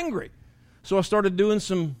so angry? So I started doing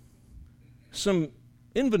some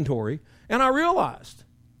inventory, and I realized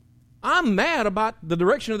I'm mad about the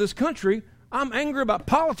direction of this country. I'm angry about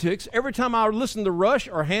politics. Every time I listen to Rush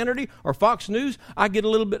or Hannity or Fox News, I get a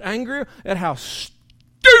little bit angrier at how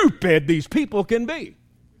stupid these people can be.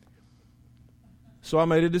 So I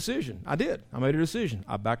made a decision. I did. I made a decision.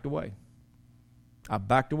 I backed away. I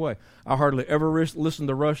hardly ever listen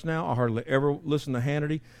to Rush now. I hardly ever listen to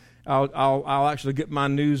Hannity. I'll actually get my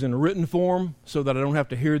news in written form so that I don't have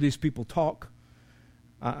to hear these people talk.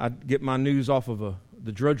 I get my news off of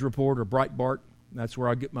the Drudge Report or Breitbart. That's where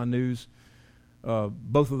I get my news.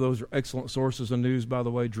 Both of those are excellent sources of news, by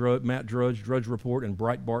the way. Matt Drudge, Drudge Report, and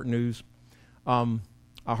Breitbart News. I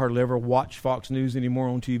hardly ever watch Fox News anymore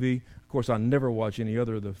on TV. Of course, I never watch any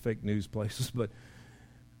other of the fake news places, but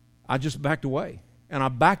I just backed away. And I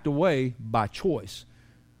backed away by choice.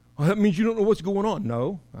 Well, that means you don't know what's going on.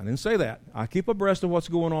 No, I didn't say that. I keep abreast of what's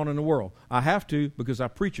going on in the world. I have to because I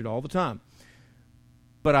preach it all the time.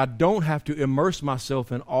 But I don't have to immerse myself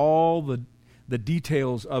in all the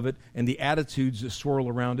details of it and the attitudes that swirl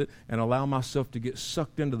around it and allow myself to get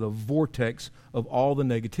sucked into the vortex of all the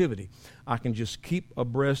negativity. I can just keep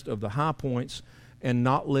abreast of the high points and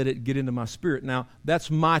not let it get into my spirit. Now, that's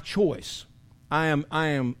my choice.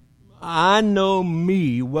 I know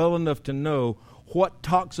me well enough to know what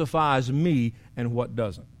toxifies me and what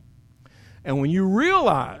doesn't. And when you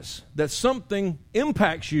realize that something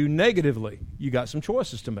impacts you negatively, you got some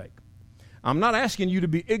choices to make. I'm not asking you to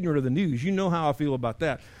be ignorant of the news. You know how I feel about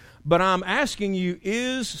that. But I'm asking you,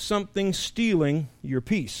 is something stealing your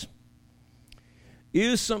peace?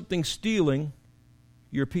 Is something stealing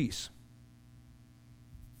your peace?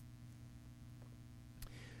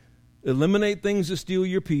 Eliminate things that steal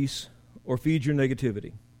your peace or feed your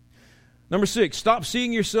negativity. Number 6, stop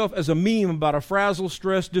seeing yourself as a meme about a frazzled,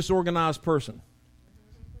 stressed, disorganized person.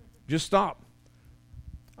 Just stop.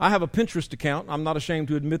 I have a Pinterest account. I'm not ashamed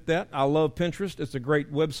to admit that. I love Pinterest. It's a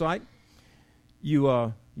great website.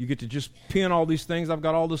 You get to just pin all these things. I've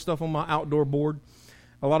got all this stuff on my outdoor board.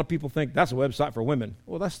 A lot of people think that's a website for women.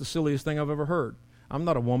 Well, that's the silliest thing I've ever heard. I'm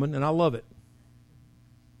not a woman, and I love it.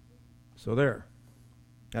 So there.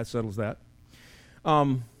 That settles that.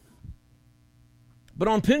 But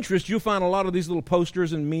on Pinterest, you'll find a lot of these little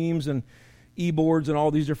posters and memes and e-boards and all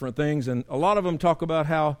these different things. And a lot of them talk about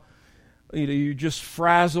how you're just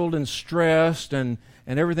frazzled and stressed and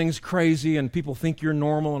everything's crazy and people think you're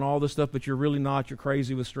normal and all this stuff, but you're really not. You're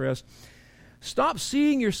crazy with stress. Stop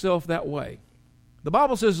seeing yourself that way. The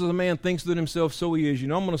Bible says, as a man thinks that himself, so he is. I'm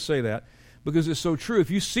going to say that because it's so true. If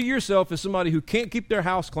you see yourself as somebody who can't keep their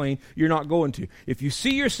house clean, you're not going to. If you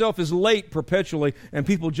see yourself as late perpetually and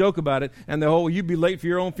people joke about it and you'd be late for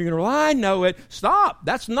your own funeral, I know it. Stop.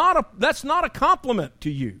 That's not a compliment to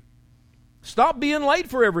you. Stop being late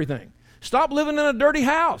for everything. Stop living in a dirty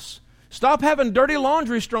house. Stop having dirty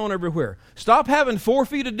laundry strewn everywhere. Stop having 4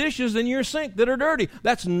 feet of dishes in your sink that are dirty.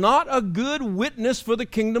 That's not a good witness for the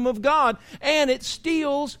kingdom of God, and it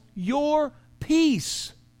steals your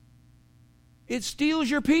peace. It steals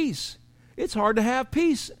your peace. It's hard to have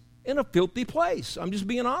peace in a filthy place. I'm just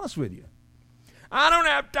being honest with you. I don't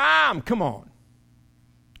have time. Come on.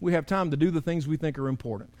 We have time to do the things we think are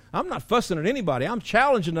important. I'm not fussing at anybody. I'm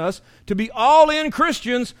challenging us to be all-in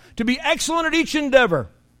Christians, to be excellent at each endeavor.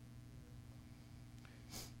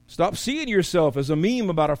 Stop seeing yourself as a meme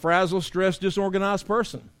about a frazzled, stressed, disorganized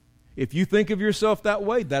person. If you think of yourself that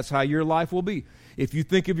way, that's how your life will be. If you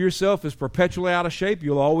think of yourself as perpetually out of shape,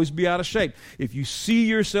 you'll always be out of shape. If you see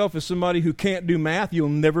yourself as somebody who can't do math, you'll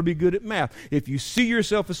never be good at math. If you see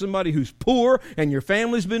yourself as somebody who's poor and your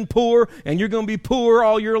family's been poor and you're going to be poor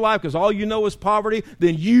all your life because all you know is poverty,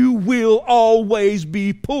 then you will always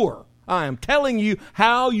be poor. I am telling you,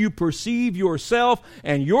 how you perceive yourself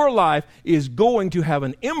and your life is going to have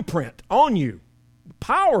an imprint on you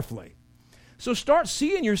powerfully. So start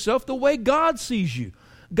seeing yourself the way God sees you.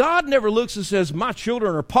 God never looks and says, my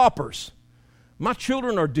children are paupers. My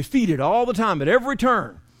children are defeated all the time at every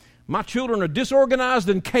turn. My children are disorganized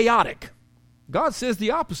and chaotic. God says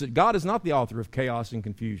the opposite. God is not the author of chaos and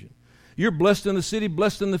confusion. You're blessed in the city,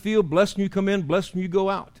 blessed in the field, blessed when you come in, blessed when you go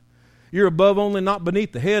out. You're above only, not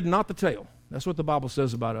beneath, the head, not the tail. That's what the Bible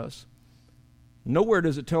says about us. Nowhere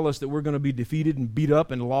does it tell us that we're going to be defeated and beat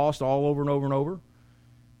up and lost all over and over and over.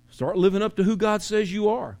 Start living up to who God says you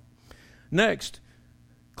are. Next,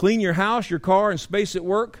 clean your house, your car, and space at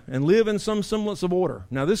work, and live in some semblance of order.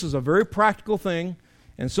 Now, this is a very practical thing,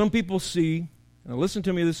 and some people see, now listen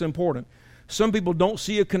to me, this is important, some people don't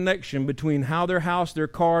see a connection between how their house, their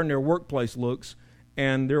car, and their workplace looks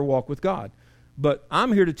and their walk with God. But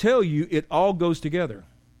I'm here to tell you it all goes together.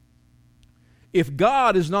 If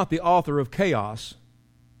God is not the author of chaos,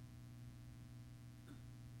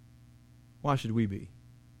 why should we be?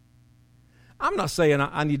 I'm not saying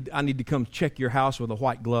I need to come check your house with a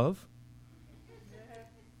white glove.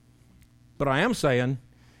 But I am saying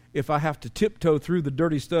if I have to tiptoe through the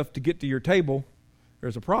dirty stuff to get to your table,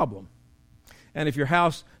 there's a problem. And if your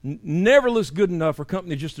house never looks good enough for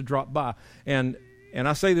company just to drop by, and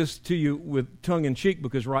I say this to you with tongue in cheek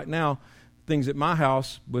because right now, things at my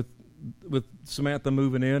house with Samantha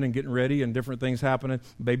moving in and getting ready and different things happening,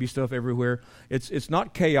 baby stuff everywhere, it's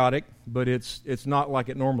not chaotic, but it's not like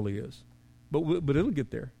it normally is. But it'll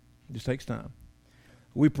get there. It just takes time.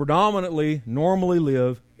 We predominantly normally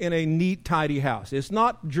live in a neat, tidy house. It's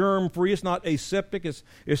not germ-free. It's not aseptic.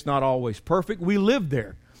 It's not always perfect. We live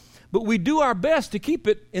there. But we do our best to keep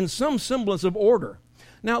it in some semblance of order.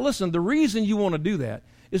 Now, listen, the reason you want to do that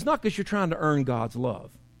is not because you're trying to earn God's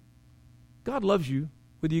love. God loves you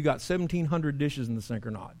whether you got 1,700 dishes in the sink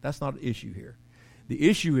or not. That's not an issue here. The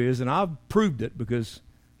issue is, and I've proved it because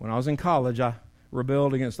when I was in college, I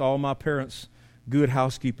rebelled against all my parents' good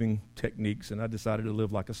housekeeping techniques, and I decided to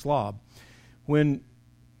live like a slob. When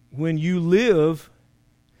you live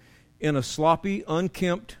in a sloppy,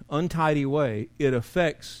 unkempt, untidy way, it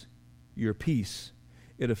affects your peace.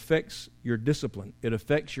 It affects your discipline. It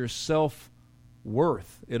affects your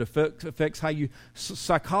self-worth. It affects how you...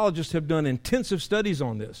 Psychologists have done intensive studies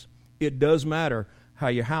on this. It does matter how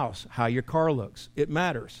your house, how your car looks. It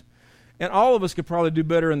matters. And all of us could probably do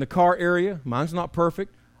better in the car area. Mine's not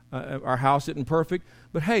perfect. Our house isn't perfect.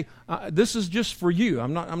 But hey, this is just for you.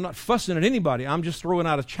 I'm not fussing at anybody. I'm just throwing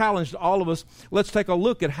out a challenge to all of us. Let's take a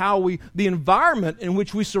look at how the environment in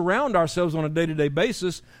which we surround ourselves on a day-to-day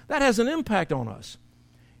basis, that has an impact on us.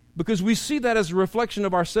 Because we see that as a reflection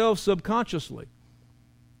of ourselves subconsciously.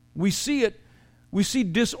 We see it. We see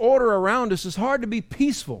disorder around us. It's hard to be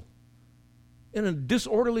peaceful in a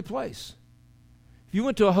disorderly place. If you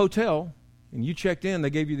went to a hotel and you checked in, they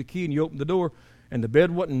gave you the key and you opened the door, and the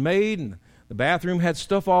bed wasn't made, and the bathroom had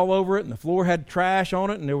stuff all over it, and the floor had trash on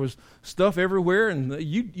it, and there was stuff everywhere, and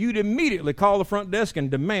you'd immediately call the front desk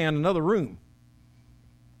and demand another room.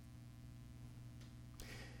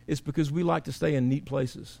 It's because we like to stay in neat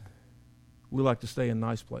places. We like to stay in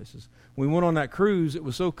nice places. When we went on that cruise, it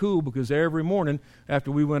was so cool because every morning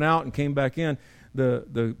after we went out and came back in,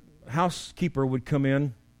 the housekeeper would come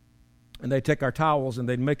in, and they'd take our towels and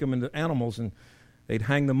they'd make them into animals, and they'd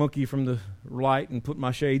hang the monkey from the light and put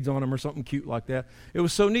my shades on him or something cute like that. It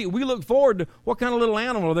was so neat. We looked forward to what kind of little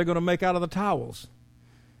animal are they going to make out of the towels.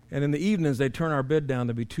 And in the evenings, they'd turn our bed down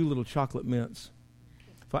to be 2 little chocolate mints.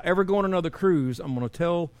 If I ever go on another cruise, I'm going to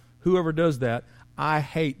tell whoever does that, I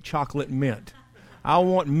hate chocolate mint. I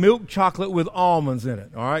want milk chocolate with almonds in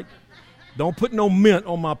it, all right? Don't put no mint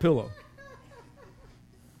on my pillow.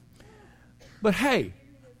 But hey,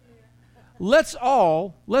 let's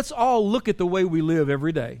all look at the way we live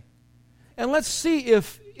every day. And let's see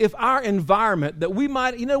if our environment that we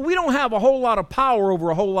might, we don't have a whole lot of power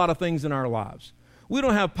over a whole lot of things in our lives. We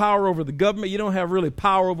don't have power over the government. You don't have really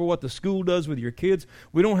power over what the school does with your kids.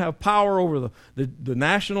 We don't have power over the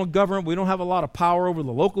national government. We don't have a lot of power over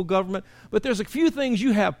the local government. But there's a few things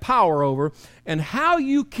you have power over, and how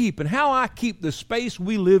you keep and how I keep the space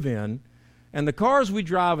we live in and the cars we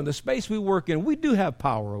drive and the space we work in, we do have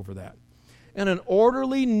power over that. And an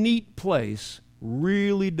orderly, neat place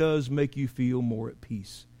really does make you feel more at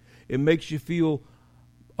peace. It makes you feel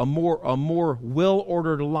a more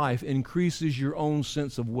well-ordered life increases your own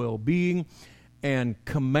sense of well-being and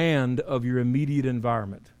command of your immediate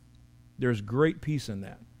environment. There's great peace in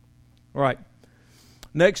that. All right.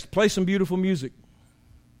 Next, play some beautiful music.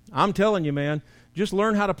 I'm telling you, man, just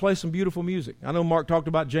learn how to play some beautiful music. I know Mark talked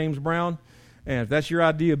about James Brown, and if that's your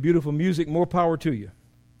idea of beautiful music, more power to you.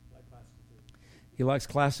 He likes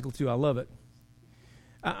classical too. I love it.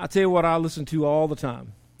 I tell you what I listen to all the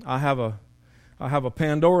time. I have a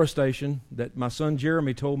Pandora station that my son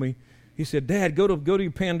Jeremy told me. He said, "Dad, go to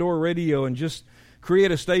your Pandora radio and just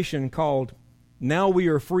create a station called Now We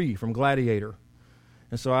Are Free from Gladiator."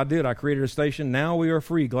 And so I did. I created a station, Now We Are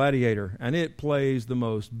Free, Gladiator, and it plays the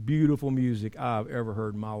most beautiful music I've ever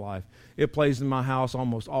heard in my life. It plays in my house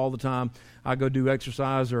almost all the time. I go do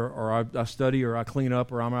exercise or I study or I clean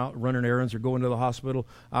up or I'm out running errands or going to the hospital.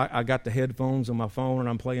 I got the headphones on my phone and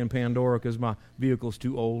I'm playing Pandora because my vehicle's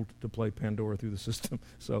too old to play Pandora through the system.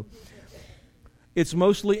 So it's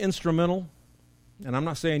mostly instrumental, and I'm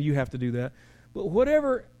not saying you have to do that, but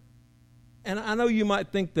whatever. And I know you might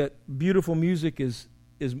think that beautiful music is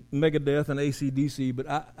Megadeth and AC/DC, but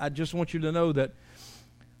I just want you to know that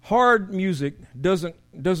hard music doesn't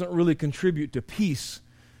really contribute to peace.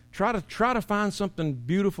 Try to find something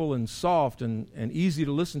beautiful and soft and easy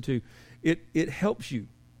to listen to. It helps you.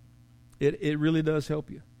 It really does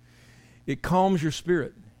help you. It calms your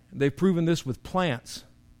spirit. They've proven this with plants.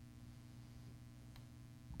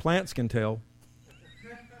 Plants can tell.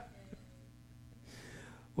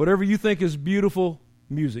 Whatever you think is beautiful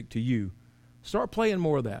music to you, start playing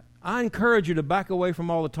more of that. I encourage you to back away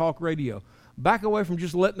from all the talk radio. Back away from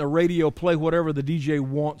just letting the radio play whatever the DJ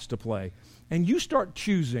wants to play. And you start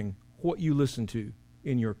choosing what you listen to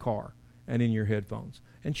in your car and in your headphones.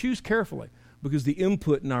 And choose carefully, because the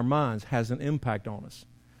input in our minds has an impact on us.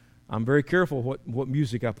 I'm very careful what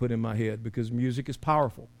music I put in my head, because music is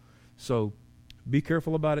powerful. So be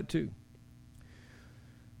careful about it too.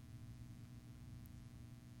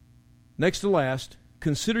 Next to last,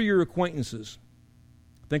 consider your acquaintances.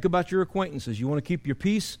 Think about your acquaintances. You want to keep your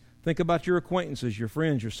peace? Think about your acquaintances, your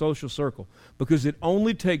friends, your social circle. Because it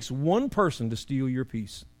only takes one person to steal your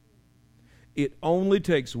peace. It only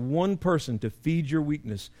takes one person to feed your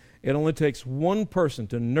weakness. It only takes one person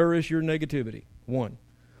to nourish your negativity. One.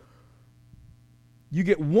 You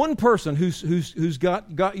get one person who's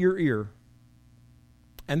got your ear,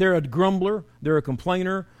 and they're a grumbler, they're a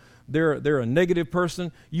complainer, they're a negative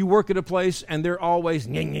person. You work at a place, and they're always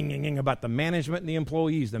about the management and the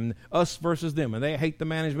employees, and us versus them, and they hate the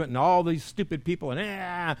management and all these stupid people,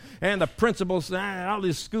 and the principals, all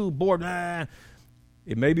this school board.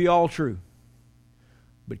 It may be all true,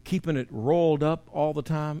 but keeping it rolled up all the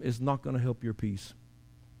time is not going to help your peace.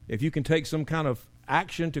 If you can take some kind of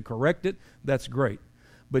action to correct it, that's great.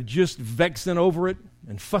 But just vexing over it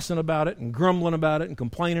and fussing about it and grumbling about it and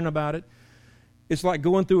complaining about it, it's like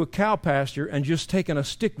going through a cow pasture and just taking a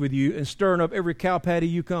stick with you and stirring up every cow patty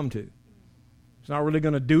you come to. It's not really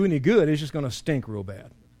going to do any good. It's just going to stink real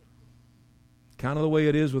bad. Kind of the way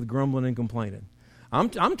it is with grumbling and complaining.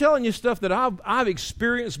 I'm telling you stuff that I've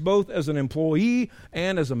experienced both as an employee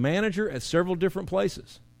and as a manager at several different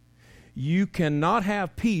places. You cannot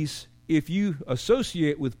have peace if you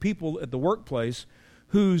associate with people at the workplace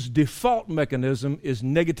whose default mechanism is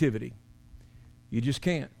negativity. You just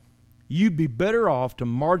can't. You'd be better off to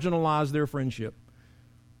marginalize their friendship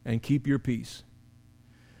and keep your peace.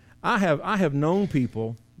 I have known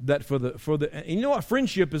people that for the and you know what,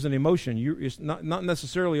 friendship is an emotion. It's not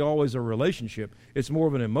necessarily always a relationship. It's more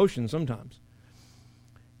of an emotion sometimes.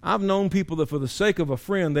 I've known people that for the sake of a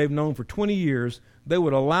friend they've known for 20 years, they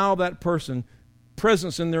would allow that person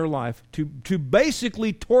presence in their life to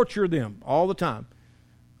basically torture them all the time,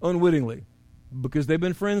 unwittingly, because they've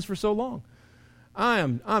been friends for so long.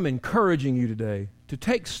 I'm encouraging you today to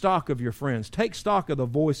take stock of your friends. Take stock of the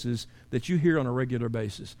voices that you hear on a regular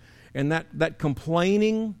basis. And that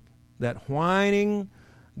complaining, that whining,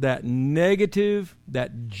 that negative,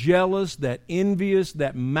 that jealous, that envious,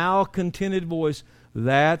 that malcontented voice,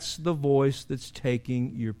 that's the voice that's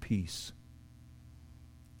taking your peace.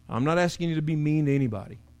 I'm not asking you to be mean to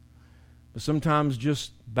anybody, but sometimes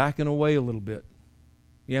just backing away a little bit.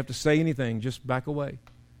 You have to say anything, just back away.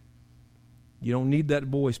 You don't need that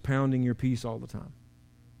voice pounding your peace all the time.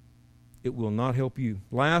 It will not help you.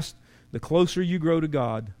 Last, the closer you grow to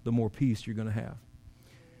God, the more peace you're going to have.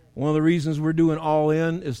 One of the reasons we're doing All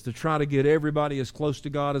In is to try to get everybody as close to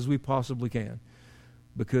God as we possibly can.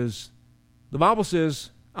 Because the Bible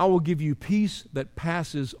says, I will give you peace that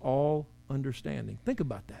passes all understanding. Think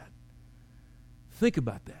about that. Think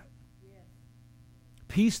about that. Yes.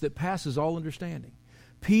 Peace that passes all understanding.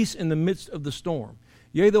 Peace in the midst of the storm.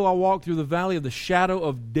 Yea, though I walk through the valley of the shadow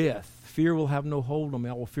of death, fear will have no hold on me.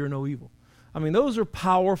 I will fear no evil. I mean, those are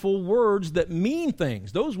powerful words that mean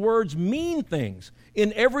things. Those words mean things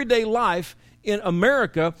in everyday life in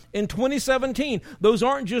America in 2017. Those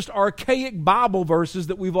aren't just archaic Bible verses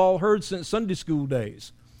that we've all heard since Sunday school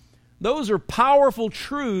days. Those are powerful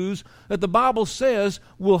truths that the Bible says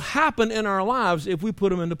will happen in our lives if we put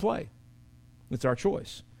them into play. It's our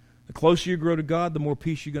choice. The closer you grow to God, the more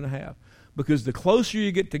peace you're going to have. Because the closer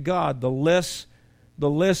you get to God, the less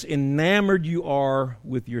enamored you are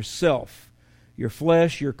with yourself, your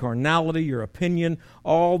flesh, your carnality, your opinion,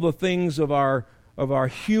 all the things of our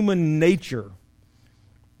human nature.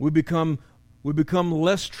 We become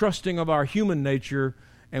less trusting of our human nature,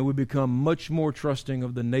 and we become much more trusting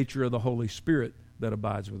of the nature of the Holy Spirit that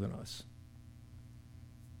abides within us.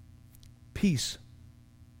 Peace.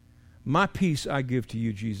 My peace I give to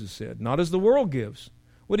you, Jesus said, not as the world gives.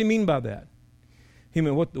 What do you mean by that?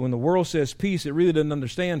 When the world says peace, it really doesn't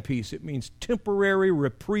understand peace. It means temporary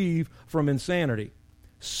reprieve from insanity,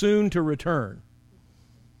 soon to return.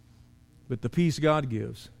 But the peace God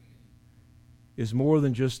gives is more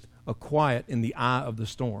than just a quiet in the eye of the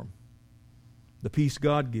storm. The peace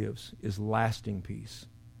God gives is lasting peace.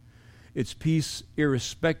 It's peace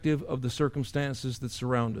irrespective of the circumstances that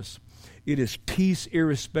surround us. It is peace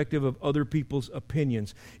irrespective of other people's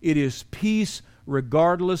opinions. It is peace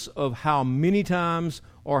regardless of how many times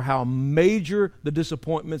or how major the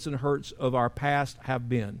disappointments and hurts of our past have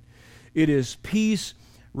been. It is peace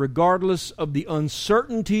regardless of the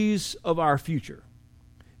uncertainties of our future.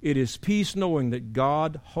 It is peace knowing that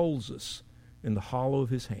God holds us in the hollow of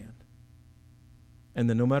His hand. And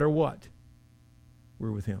that no matter what,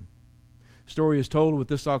 we're with Him. Story is told, with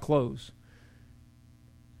this I'll close.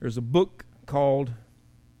 There's a book called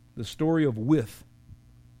The Story of With.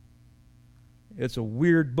 It's a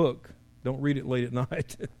weird book. Don't read it late at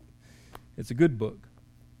night. It's a good book.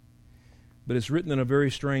 But it's written in a very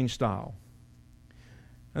strange style.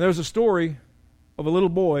 And there's a story of a little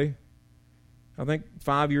boy, I think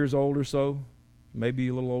 5 years old or so, maybe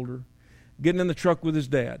a little older, getting in the truck with his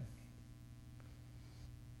dad.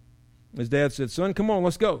 His dad said, "Son, come on,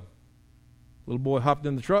 let's go." Little boy hopped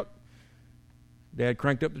in the truck. Dad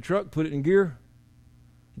cranked up the truck, put it in gear.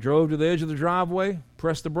 drove to the edge of the driveway,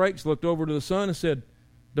 pressed the brakes, looked over to the son and said,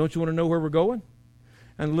 "Don't you want to know where we're going?"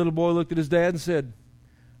 And the little boy looked at his dad and said,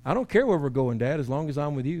 "I don't care where we're going, Dad, as long as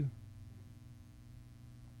I'm with you."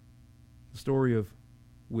 The story of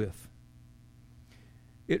with.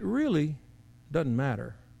 It really doesn't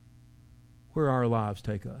matter where our lives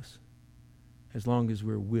take us as long as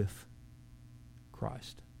we're with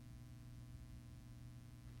Christ.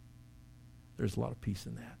 There's a lot of peace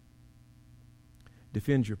in that.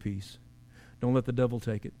 Defend your peace. Don't let the devil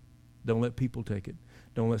take it. Don't let people take it.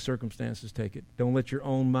 Don't let circumstances take it. Don't let your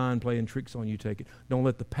own mind playing tricks on you take it. Don't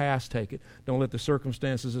let the past take it. Don't let the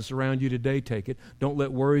circumstances that surround you today take it. Don't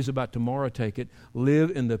let worries about tomorrow take it.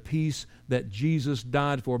 Live in the peace that Jesus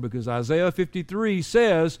died for, because Isaiah 53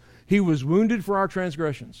 says He was wounded for our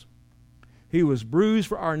transgressions. He was bruised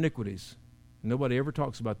for our iniquities. Nobody ever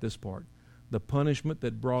talks about this part. The punishment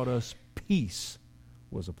that brought us peace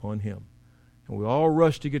was upon Him. And we all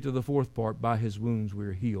rush to get to the fourth part. By His wounds we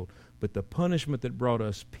are healed. But the punishment that brought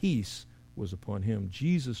us peace was upon Him.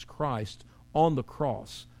 Jesus Christ on the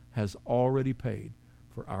cross has already paid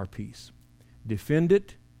for our peace. Defend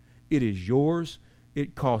it. It is yours.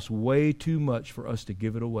 It costs way too much for us to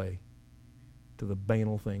give it away to the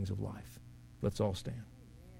banal things of life. Let's all stand.